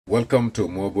Welcome to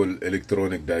Mobile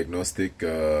Electronic Diagnostic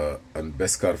and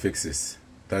Best Car Fixes.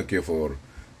 Thank you for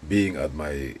being at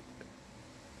my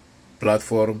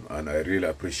platform, and I really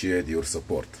appreciate your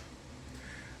support.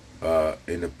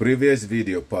 In the previous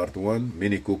video, part 1,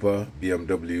 Mini Cooper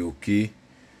BMW key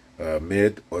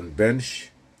made on bench.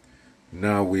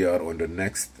 Now we are on the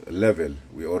next level.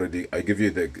 I give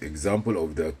you the example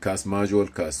of the cast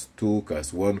module, cast 2,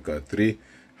 cast 1, cast 3,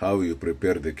 how you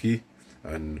prepare the key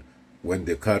and when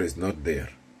the car is not there.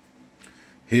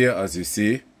 Here, as you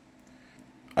see,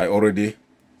 I already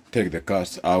take the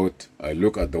cast out. I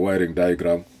look at the wiring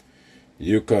diagram.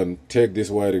 You can take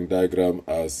this wiring diagram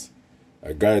as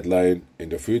a guideline in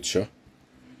the future.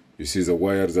 You see the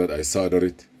wires that I soldered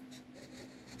it.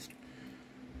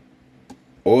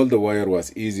 All the wire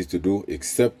was easy to do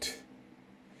except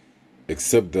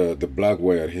the black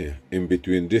wire here. In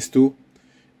between these two,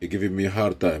 it giving me a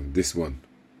hard time, this one.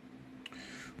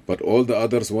 But all the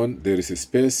others one, there is a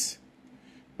space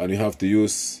and you have to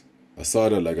use a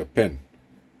solder like a pen.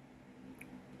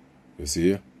 You see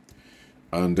here?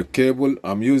 And the cable,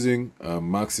 I'm using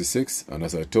Maxi 6, and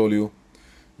as I told you,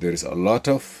 there is a lot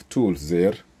of tools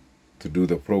there to do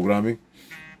the programming.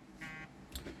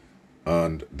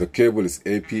 And the cable is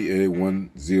APA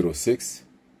 106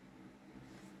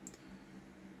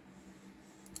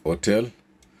 autel.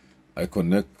 I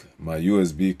connect my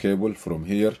USB cable from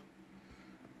here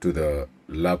to the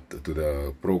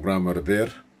programmer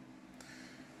there,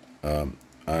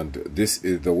 and this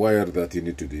is the wire that you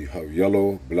need to do. You have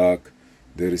yellow, black.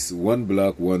 There is one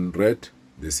black, one red.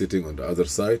 They're sitting on the other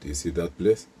side. You see that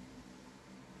place?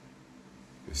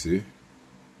 You see?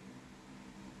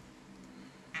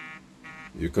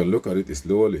 You can look at it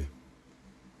slowly.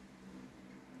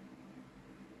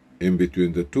 In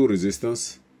between the two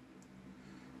resistors,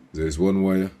 there is one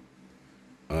wire,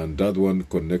 and that one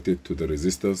connected to the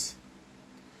resistors.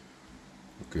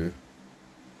 Okay.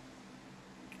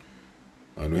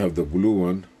 And we have the blue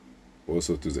one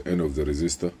also to the end of the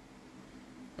resistor.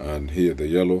 And here the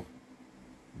yellow,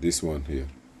 this one here.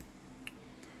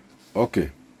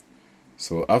 Okay.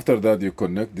 So after that you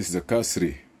connect, this is a cast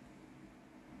 3.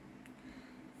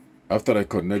 After I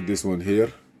connect this one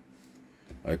here,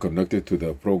 I connect it to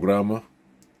the programmer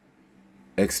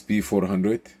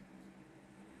XP400.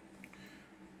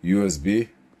 USB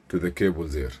to the cable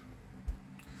there.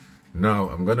 Now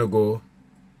I'm gonna go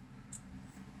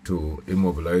to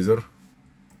immobilizer.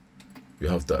 You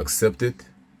have to accept it.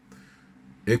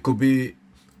 It could be,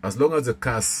 as long as the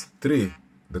cast 3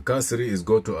 is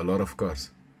go to a lot of cars.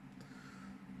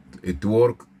 It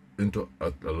work into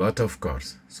a lot of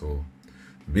cars. So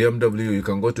BMW, you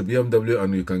can go to BMW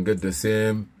and you can get the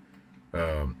same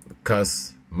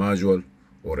cast module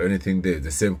or anything there, the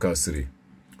same cast 3.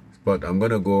 But I'm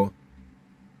gonna go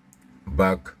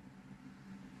back.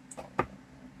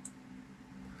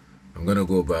 I'm gonna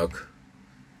go back.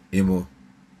 Immo.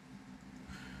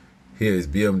 Here is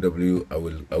BMW. I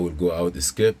will go out,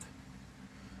 escape.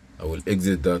 I will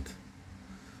exit that.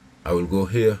 I will go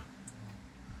here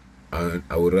and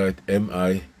I will write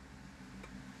MI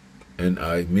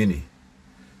NI Mini,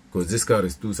 because this car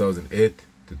is 2008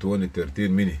 to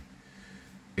 2013 Mini.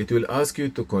 It will ask you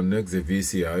to connect the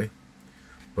VCI,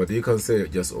 but you can say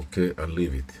just okay and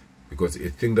leave it, because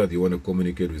it thinks that you want to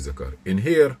communicate with the car. In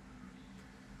here,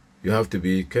 you have to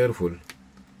be careful.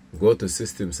 Go to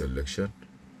system selection,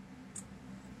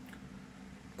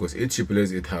 because each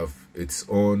place it have its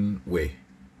own way.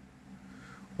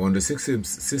 On the system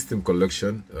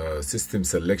selection,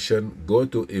 go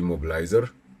to immobilizer.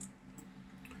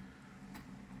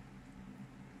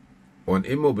 On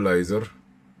immobilizer,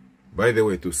 by the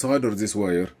way, to solder this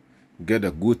wire, get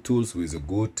a good tools with a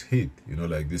good heat, you know,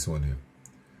 like this one here.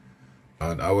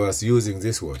 And I was using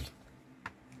this one,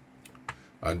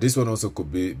 and this one also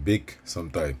could be big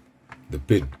sometime. The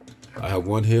pin, I have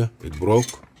one here, it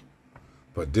broke,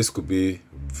 but this could be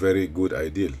very good,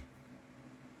 ideal.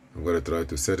 I'm gonna try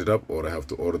to set it up, or I have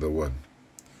to order one.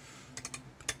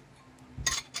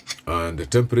 And the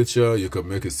temperature, you can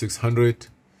make it 600.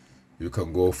 You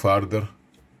can go farther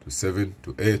to 7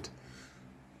 to 8.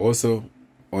 Also,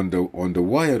 on the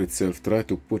wire itself, try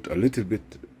to put a little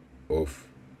bit of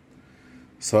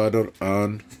solder,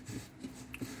 and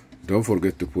don't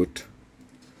forget to put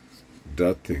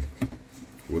that thing,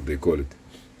 what they call it,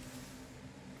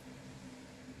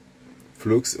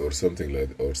 flux or something like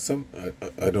that, or some,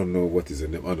 I don't know what is the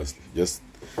name, honestly. Just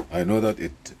I know that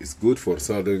it is good for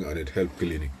soldering and it helps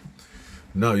cleaning.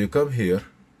 Now you come here,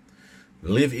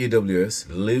 leave EWS,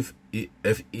 leave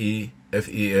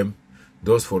FEM,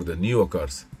 those for the newer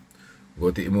cars. Go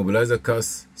to immobilizer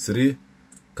cast 3,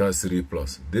 cast 3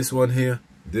 plus. This one here,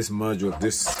 this module,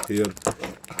 this here,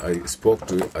 I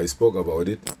spoke about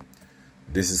it.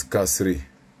 This is cast 3.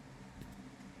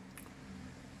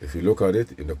 If you look at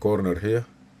it in the corner here,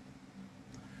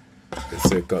 it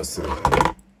says cast 3.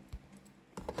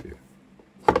 Here.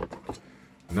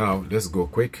 Now let's go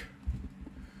quick.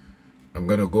 I'm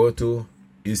gonna go to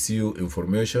ECU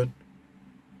information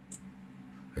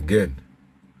again.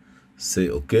 Say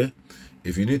okay.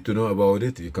 If you need to know about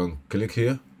it, you can click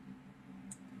here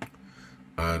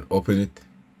and open it.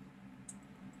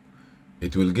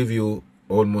 It will give you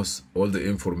almost all the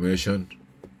information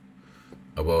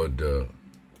about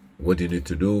what you need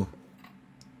to do,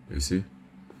 you see,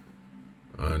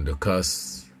 and the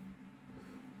cars,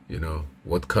 you know,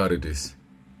 what car it is.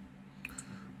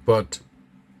 But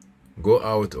go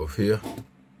out of here,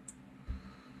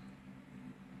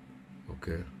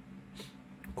 okay,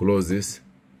 close this,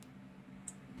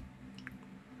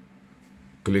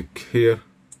 click here.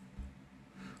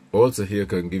 Also here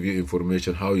can give you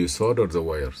information how you solder the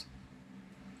wires,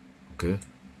 okay.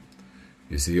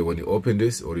 You see when you open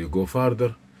this or you go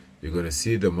further, you're gonna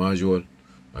see the module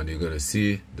and you're gonna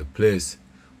see the place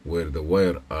where the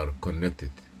wire are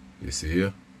connected. You see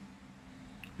here,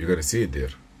 you're gonna see it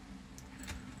there.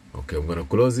 Okay, I'm gonna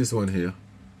close this one here,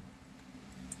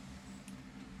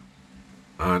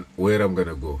 and where I'm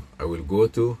gonna go, I will go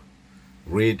to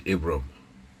read EEPROM.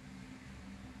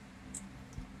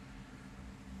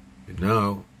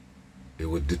 Now it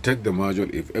will detect the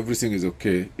module. If everything is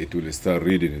okay, it will start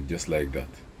reading it just like that.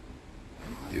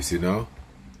 You see now,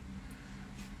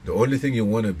 the only thing you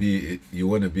want to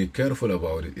be careful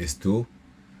about it is to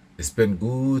spend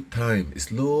good time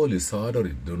slowly solder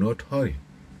it. Do not hurry.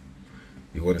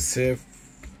 You want to save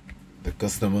the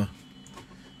customer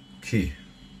key.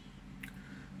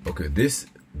 Okay, this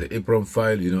the EEPROM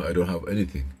file, you know, I don't have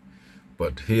anything,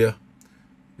 but here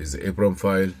is the EEPROM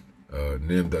file,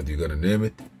 name that you're gonna name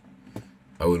it.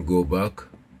 I will go back.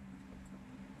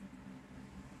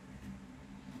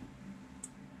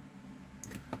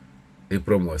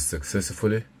 EEPROM was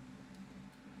successfully,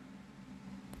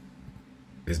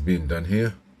 it's being done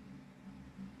here.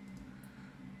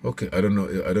 Okay, I don't know,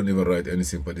 I don't even write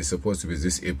anything, but it's supposed to be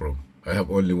this EEPROM. I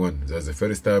have only one. That's the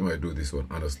first time I do this one,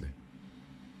 honestly.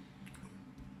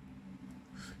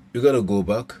 You gotta go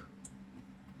back,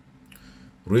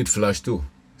 read flash 2.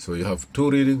 So you have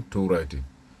 2 reading, 2 writing.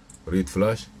 Read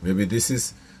flash. Maybe this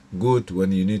is good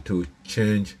when you need to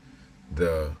change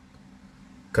the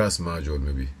cast module.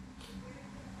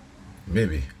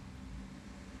 Maybe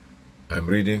I'm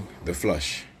reading the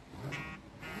flash.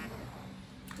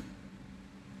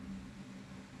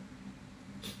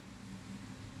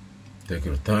 Take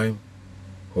your time.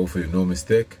 Hopefully no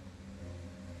mistake.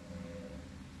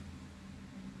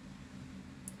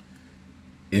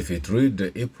 If it read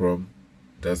the EEPROM,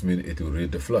 that means it will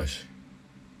read the flash.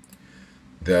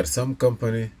 There are some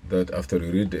company that after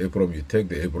you read the EEPROM, you take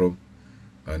the EEPROM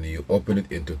and you open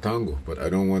it into Tango. But I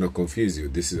don't want to confuse you.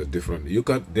 This is a different. You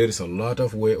can. There is a lot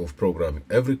of way of programming.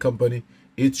 Every company,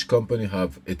 each company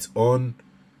have its own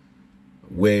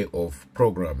way of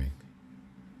programming.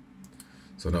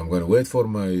 So now I'm going to wait for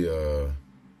my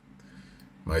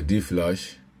my D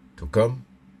flash to come.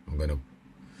 I'm going to.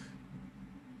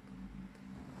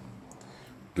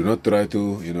 Do not try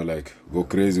to, you know, like go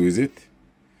crazy with it.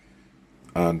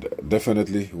 And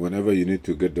definitely, whenever you need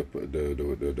to get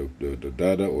the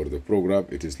data or the program,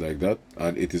 it is like that.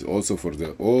 And it is also for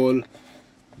the all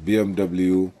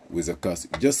BMW with a cast.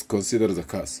 Just consider the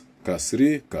cast. Cast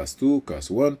 3, cast 2,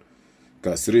 cast 1,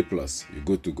 cast 3 plus. You're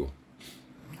good to go.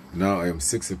 Now I am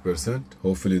 60%.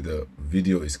 Hopefully the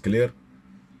video is clear.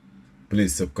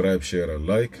 Please subscribe, share, and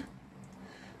like.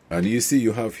 And you see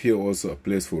you have here also a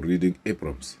place for reading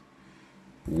EEPROMs.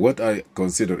 What I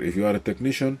consider, if you are a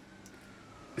technician,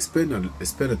 spend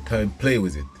a time, play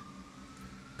with it.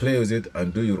 Play with it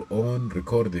and do your own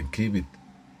recording. Keep it.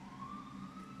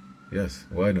 Yes,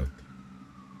 why not?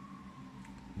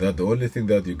 That's the only thing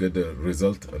that you get the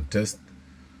result and test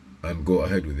and go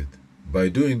ahead with it. By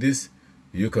doing this,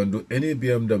 you can do any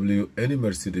BMW, any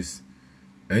Mercedes,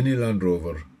 any Land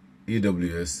Rover,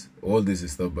 EWS, all this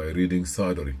stuff by reading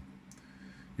soldering.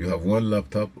 You have one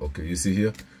laptop. Okay, you see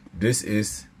here, this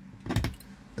is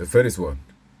the first one,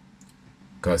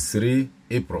 cast 3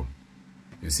 EEPROM.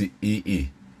 You see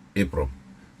EEPROM.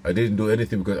 I didn't do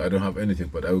anything because I don't have anything,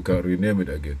 but I can rename it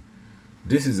again.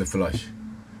 This is a flash.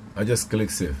 I just click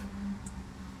save.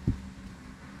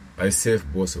 I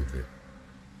save both of them.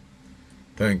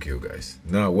 Thank you guys.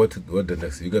 Now what the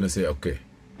next? You're gonna say okay.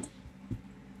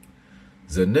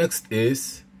 The next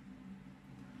is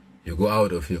you go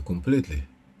out of here completely.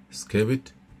 Escape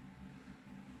it.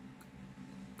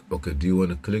 Okay, do you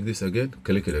want to click this again?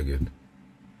 Click it again.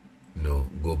 No,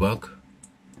 go back.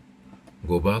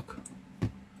 Go back.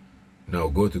 Now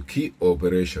go to key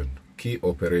operation. Key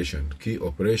operation. Key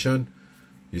operation.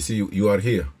 You see, you are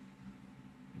here.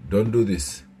 Don't do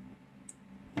this.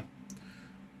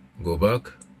 Go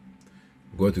back.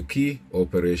 Go to key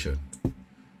operation.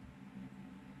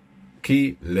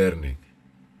 Key learning.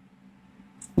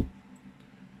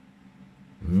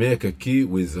 Make a key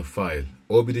with the file.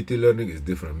 OBDT learning is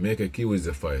different. Make a key with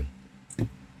the file.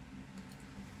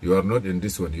 You are not in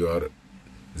this one. You are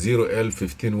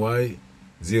 0L15Y,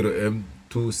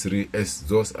 0M23S.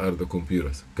 Those are the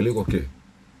computers. Click OK.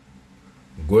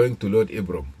 Going to load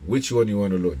EEPROM. Which one you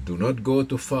want to load? Do not go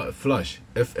to Flash.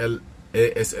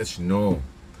 FLASH. No.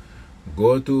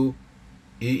 Go to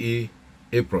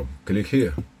EEPROM. Click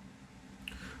here.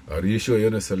 Are you sure you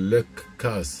want to select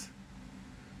CAS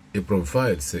EEPROM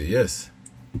file? Say yes.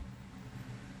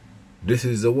 This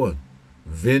is the one.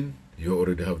 VIN. You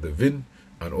already have the VIN.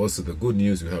 And also the good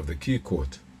news, you have the key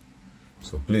code.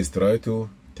 So please try to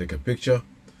take a picture,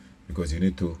 because you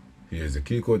need to, here's the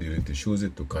key code, you need to choose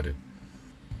it to cut it.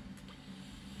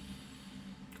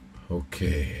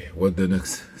 Okay, what the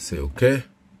next? Say okay.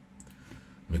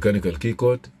 Mechanical key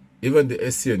code. Even the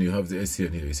SCN, you have the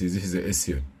SCN here. You see, this is the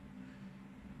SCN.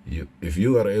 If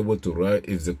you are able to write,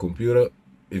 if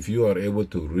you are able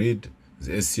to read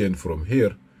the SCN from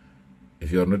here,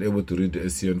 if you are not able to read the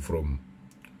SCN from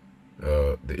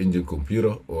the engine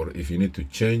computer, or if you need to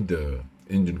change the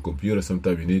engine computer,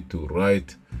 sometimes you need to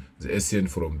write the SCN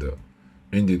from the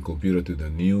engine computer to the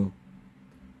new,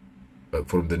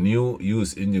 from the new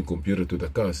used engine computer to the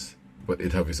CAS, but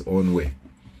it have its own way.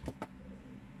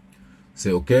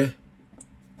 Say okay.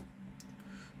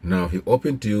 Now he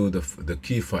open to you the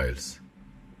key files.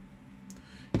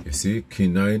 You see, key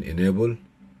 9 enable,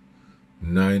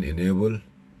 9 enable,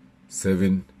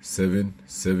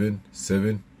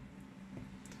 7777.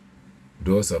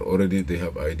 Those are already, they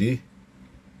have ID.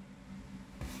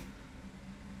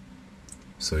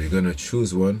 So you're gonna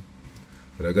choose one,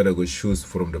 but I gotta go choose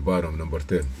from the bottom, number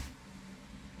 10.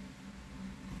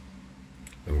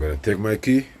 I'm gonna take my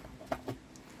key.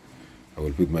 I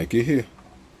will put my key here.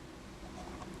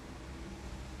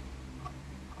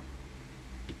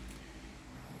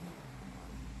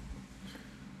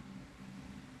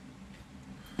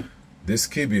 This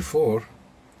key before,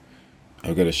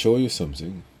 I gotta show you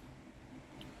something.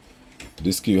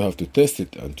 This key, you have to test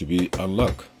it and to be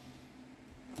unlocked.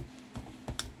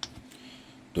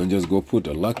 Don't just go put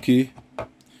a lock key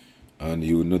and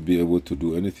you will not be able to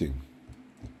do anything.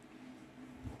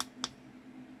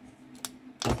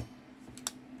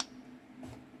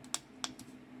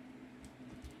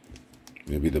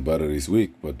 Maybe the battery is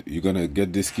weak, but you're gonna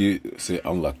get this key, say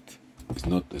unlocked. It's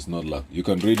not locked. You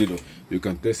can read it, you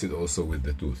can test it also with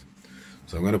the tooth.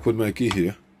 So I'm gonna put my key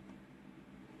here,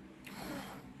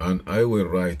 and I will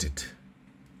write it.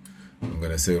 I'm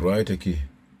gonna say write a key.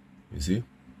 You see?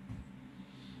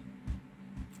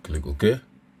 Click OK.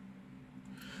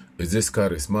 Is this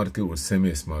car a smart key or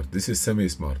semi-smart? This is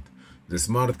semi-smart. The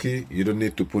smart key, you don't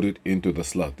need to put it into the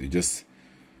slot. You just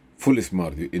fully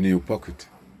smart in your pocket.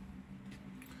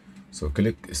 So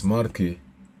click smart key.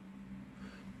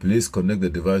 Please connect the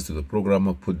device to the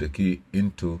programmer. Put the key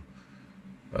into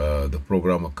the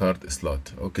programmer card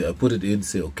slot. Okay, I put it in.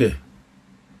 Say OK.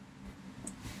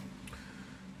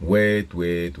 Wait.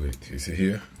 You see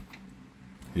here?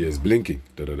 Yes, blinking.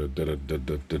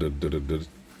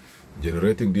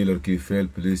 Generating dealer key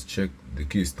failed. Please check the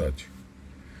key statue.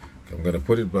 I'm gonna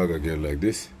put it back again like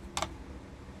this,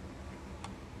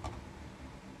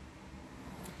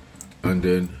 and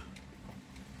then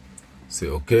say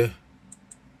OK.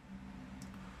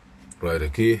 Write a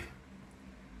key,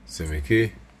 semi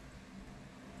key.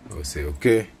 I will say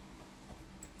OK.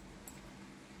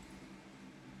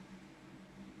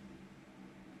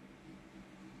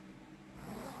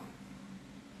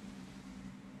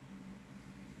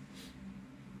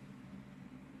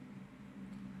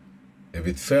 If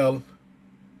it fell,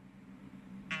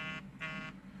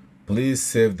 please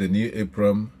save the new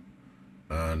EEPROM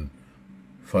and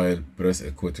file, press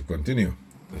equal to continue.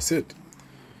 That's it.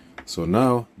 So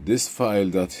now this file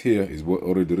that's here is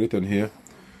already written here,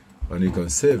 and you can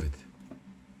save it.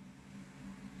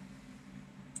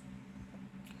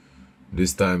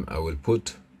 This time I will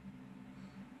put,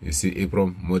 you see,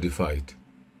 EEPROM modified.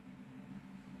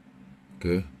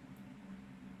 Okay,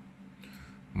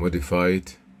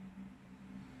 modified.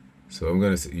 So I'm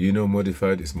gonna say, you know,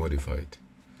 modified is modified.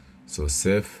 So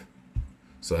save.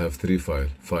 So I have 3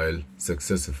 file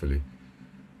successfully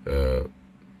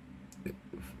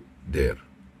there.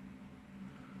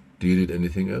 Do you need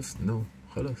anything else? No.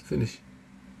 خلاص finish.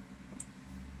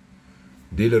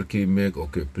 Dealer key make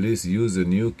okay. Please use the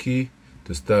new key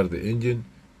to start the engine.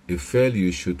 If fail,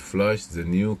 you should flash the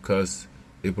new cast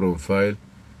apron file.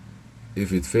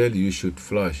 If it fail, you should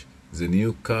flash the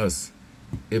new cast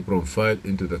apron file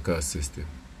into the cast system.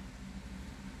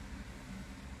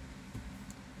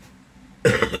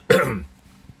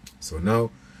 So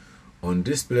now on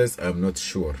this place, I'm not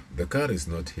sure. The car is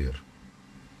not here.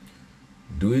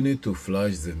 Do we need to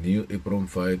flash the new apron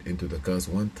file into the cast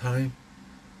one time?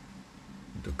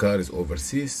 The car is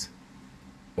overseas,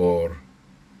 or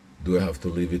do I have to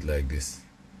leave it like this?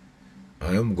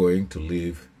 I am going to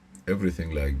leave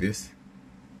everything like this.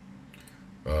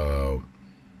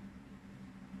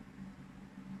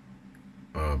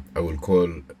 I will call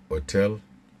autel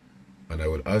and I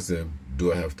will ask them,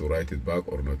 do I have to write it back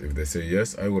or not? If they say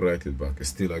yes, I will write it back.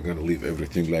 Still, I'm gonna leave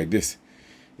everything like this.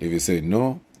 If you say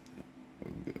no,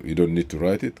 you don't need to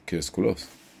write it, case closed.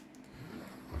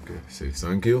 Okay, say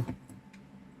thank you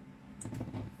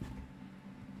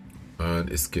and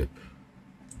escape.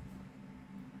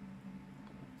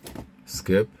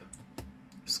 Escape.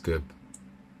 Escape.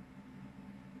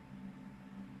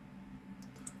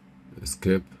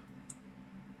 Escape.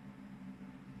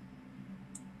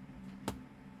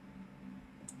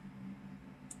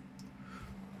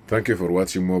 Thank you for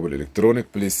watching Mobile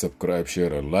Electronic. Please subscribe,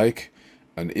 share and like.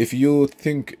 And if you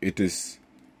think it is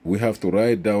we have to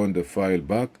write down the file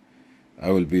back,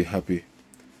 I will be happy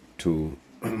to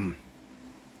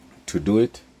to do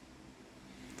it.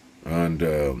 And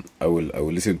I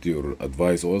will listen to your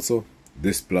advice also.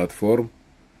 This platform,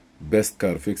 Best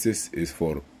Car Fixes, is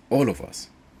for all of us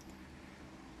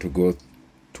to go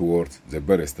towards the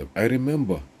better step. I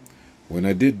remember when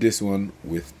I did this one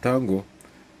with Tango,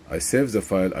 I saved the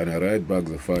file and I write back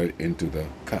the file into the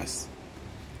cast.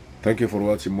 Thank you for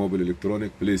watching Mobile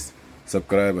Electronic. Please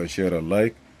subscribe and share and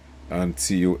like, and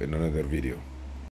see you in another video.